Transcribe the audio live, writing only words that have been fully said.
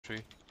3.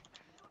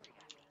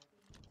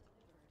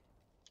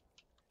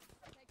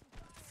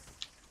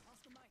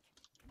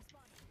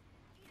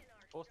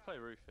 Let's play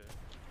roof here.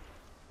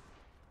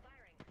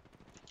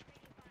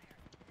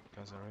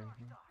 Guys are in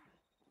here.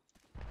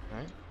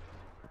 Right?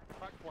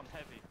 Cracked one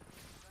heavy.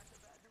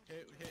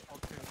 Hit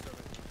Octane 7.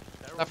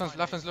 They're all Left one's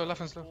my low, nades, left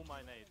one's low. All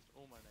my nades,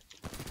 all my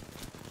nades.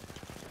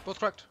 Both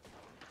cracked.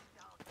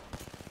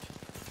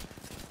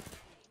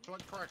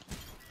 Crack.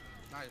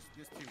 Nice,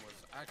 this team was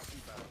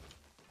actually bad.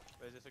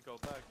 Wait, is this a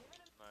gold bag?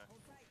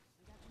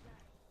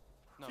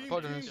 No. No,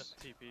 Pardon it's us. just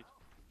TP'd. You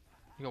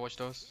gotta watch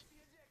those.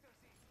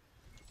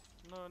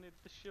 No, I need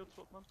the shield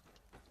swap, man.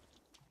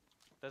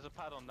 There's a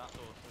pad on that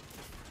door.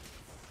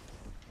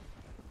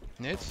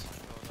 Nades?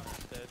 Oh,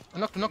 that's dead. I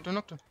knocked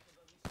him.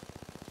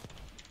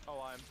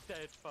 Oh, I'm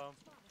dead, fam.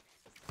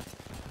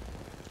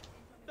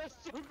 There's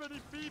so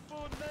many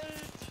people,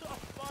 nades! Oh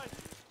my,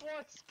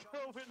 what's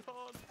going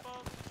on,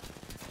 fam?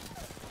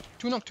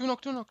 Two knocked.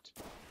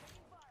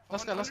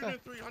 Last guy.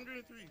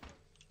 103.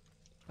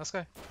 Last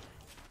guy.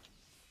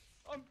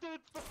 I'm dead,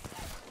 fam.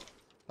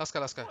 Last guy.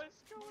 What's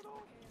going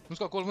on? One's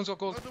got gold.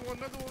 Another one.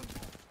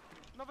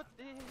 Another.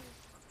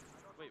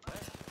 Wait, where?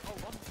 Oh,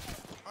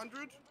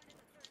 100.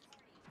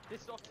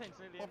 this octane's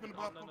nearly Pop in ended. the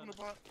bar, no. pop in the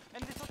bar.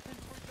 And this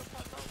octane's probably just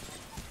passed out.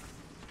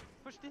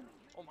 Pushed in.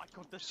 Oh my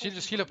god, there's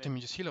Just heal up to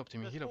me. Just heal up to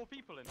me. There's Heal 4 up.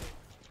 people in here.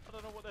 I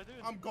don't know what they're doing.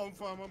 I'm gone,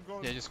 fam. I'm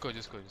gone. Yeah, just go. I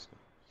think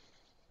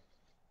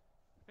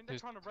they're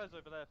there's- trying to res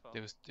over there, fam.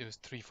 It was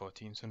 3-4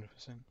 teams,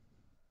 100%.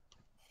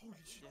 Holy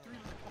shit, Yeah. 3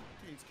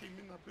 Octanes came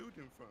in that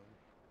building, fam.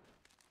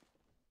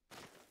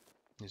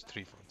 There's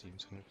 3-4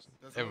 teams, 100%.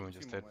 There's Everyone another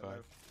just team dead on my by.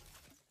 left.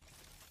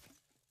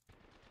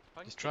 If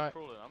I can Just keep try-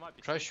 crawling, I might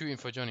be Try safe. shooting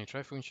for Johnny.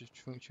 Try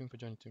shooting for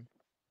Johnny too.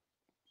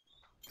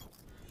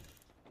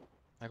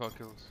 I got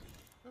kills.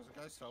 There's a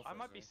guy south. I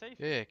might be safe.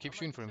 Yeah, keep I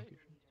shooting might for be him. safe.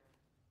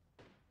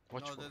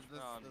 Watch No, for. there's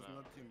Oh, no.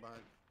 another team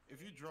behind.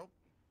 If you drop,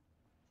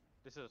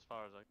 This is as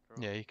far as I can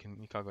go. Yeah, you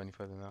can't go any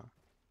further than that.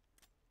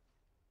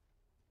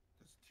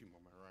 there's a team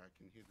on my right. I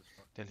can hear this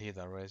fuck. They'll hear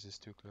that res is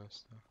too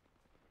close. Though.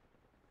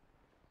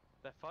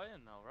 They're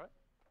fighting now, right?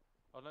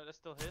 Oh no, they're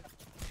still here.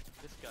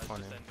 This guy's Fine,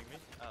 just yeah. ending me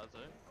out of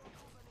zone.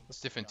 That's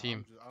a different Yeah,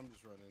 team. I'm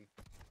just running.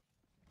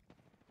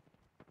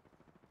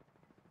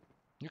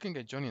 You can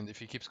get Johnny if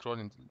he keeps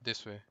crawling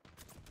this way.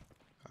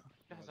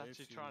 This guy's they've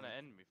actually seen trying to me.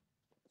 end me.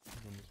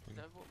 Is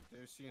that what?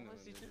 They've seen What him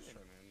is and he they're just doing?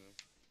 trying to end him.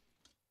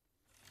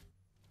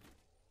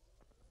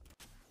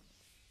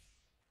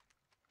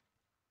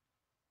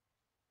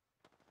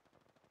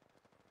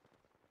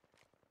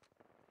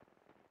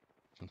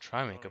 Can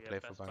try and make Oh, a yeah, play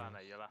for best Banner.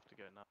 banner, you'll have to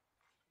go now.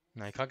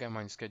 No, you can't get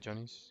mine. Just get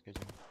Johnny's. Just get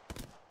Johnny.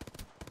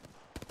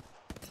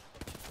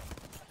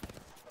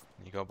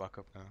 You go back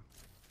up now.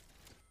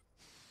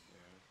 Yeah.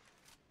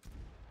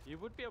 You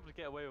would be able to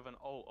get away with an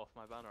ult off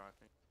my banner, I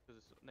think,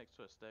 because it's next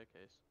to a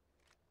staircase.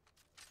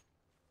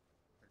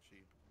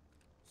 Actually,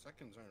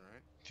 second zone,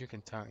 right? If you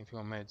can tank, if you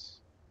want meds,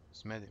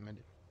 just med it.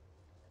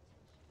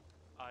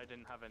 I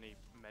didn't have any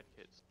med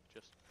kits,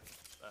 just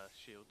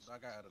shields.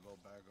 That guy had a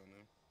gold bag on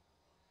him.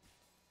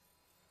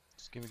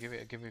 Just give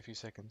it a few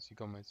seconds. You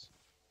got meds.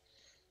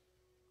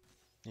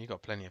 You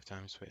got plenty of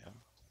time to wait out.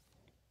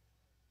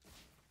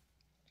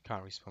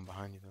 Can't respawn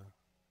behind you though.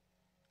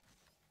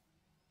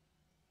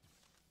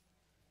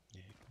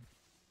 Yeah. You can.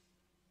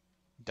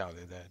 Doubt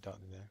they're there. Where's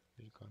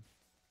you gone?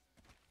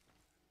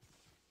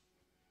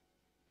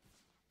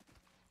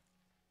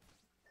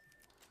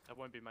 There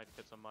won't be med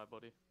kits on my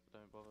body, so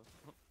don't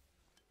bother.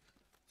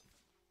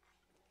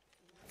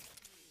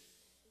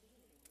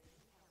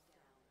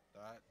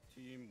 That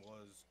team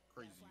was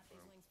crazy, fam.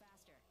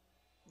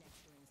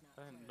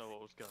 I didn't know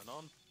what was going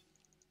on.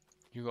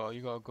 You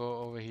gotta go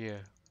over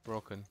here.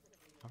 Broken.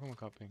 How come I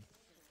can't ping?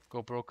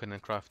 Go broken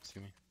and craft to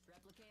me.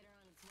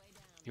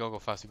 You gotta go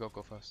fast.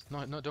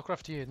 No, don't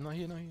craft here. Not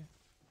here. Not here.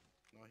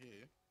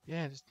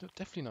 Yeah,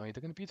 definitely not here.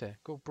 They're gonna be there.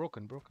 Go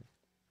broken.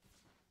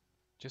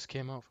 Just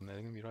came out from there.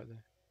 They're gonna be right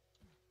there.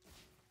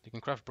 They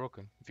can craft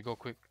broken if you go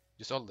quick.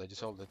 Just ult there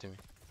to me.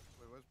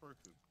 Wait, where's broken?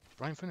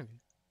 Right in front of you.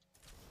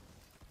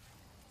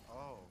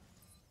 Oh.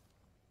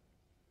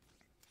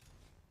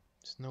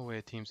 There's no way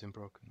a team's in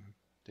broken, man.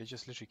 They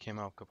just literally came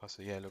out of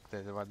capacity. Yeah, look,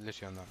 they're right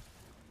literally on that.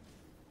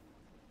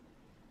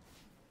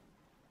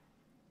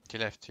 He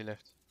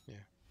left. Yeah.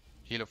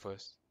 Heal up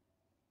first.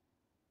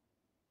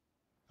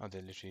 Oh,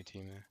 they're literally a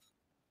team there.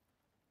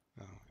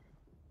 Oh.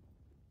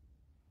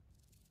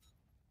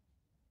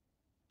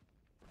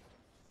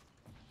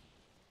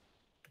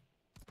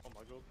 Oh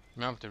my god. You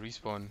might have to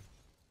respawn.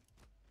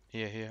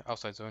 Here.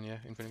 Outside zone, yeah,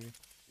 in front of you.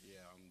 Yeah,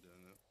 I'm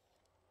doing it.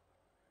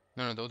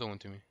 No, the other one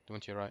to me. The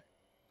one to your right.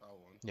 That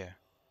one. Yeah.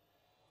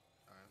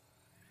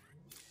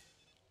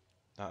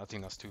 Alright. I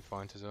think that's too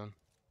far into zone.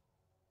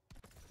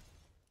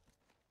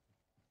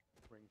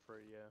 Ring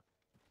free, yeah.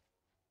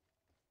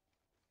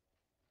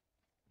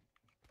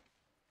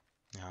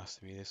 It has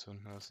to be this one,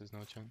 else there's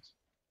no chance.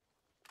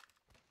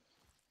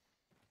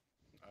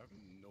 I have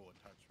no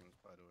attachments,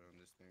 by the way, on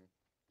this thing.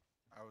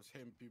 I was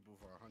hitting people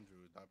for 100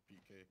 with that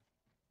PK.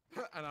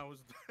 and I was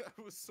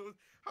I was so.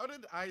 How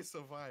did I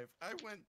survive? I went